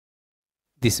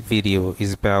This video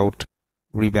is about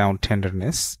rebound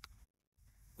tenderness.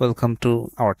 Welcome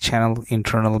to our channel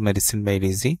Internal Medicine Made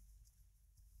Easy,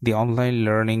 the online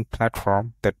learning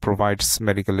platform that provides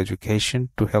medical education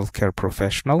to healthcare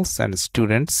professionals and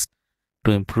students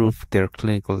to improve their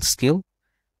clinical skill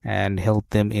and help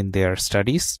them in their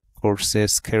studies,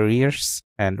 courses, careers,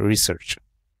 and research.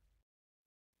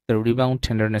 The rebound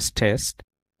tenderness test,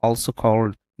 also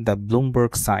called the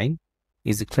Blumberg sign,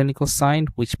 is a clinical sign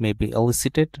which may be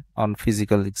elicited on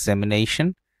physical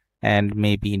examination and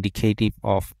may be indicative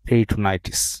of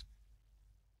peritonitis.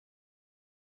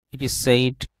 It is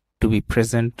said to be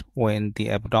present when the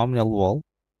abdominal wall,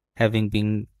 having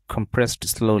been compressed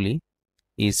slowly,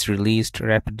 is released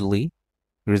rapidly,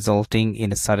 resulting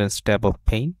in a sudden stab of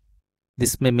pain.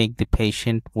 This may make the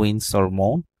patient wince or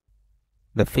moan.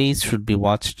 The face should be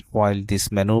watched while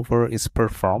this maneuver is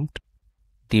performed.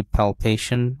 Deep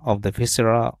palpation of the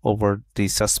viscera over the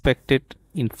suspected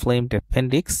inflamed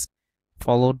appendix,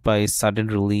 followed by a sudden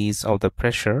release of the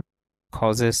pressure,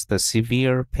 causes the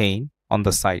severe pain on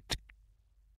the site.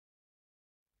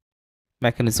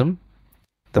 Mechanism: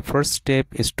 the first step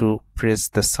is to press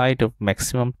the site of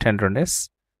maximum tenderness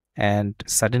and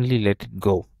suddenly let it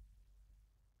go.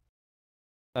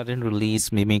 Sudden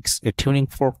release mimics a tuning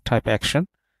fork type action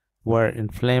where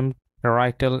inflamed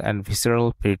parietal and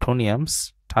visceral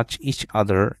peritoneums touch each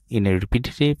other in a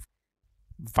repetitive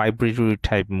vibratory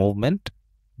type movement,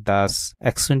 thus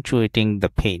accentuating the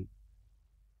pain.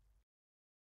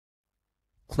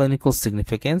 Clinical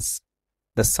significance: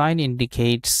 the sign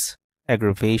indicates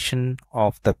aggravation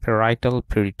of the parietal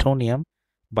peritoneum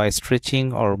by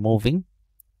stretching or moving.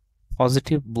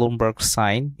 Positive Blumberg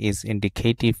sign is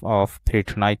indicative of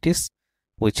peritonitis,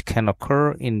 which can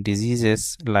occur in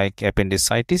diseases like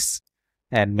appendicitis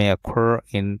and may occur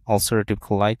in ulcerative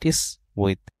colitis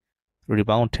with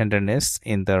rebound tenderness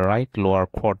in the right lower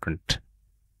quadrant.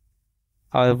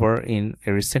 However, in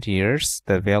recent years,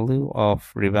 the value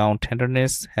of rebound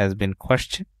tenderness has been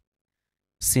questioned,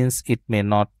 since it may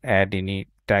not add any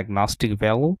diagnostic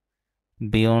value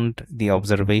beyond the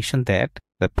observation that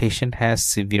the patient has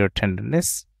severe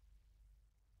tenderness.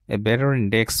 A better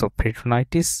index of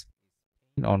peritonitis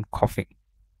on coughing.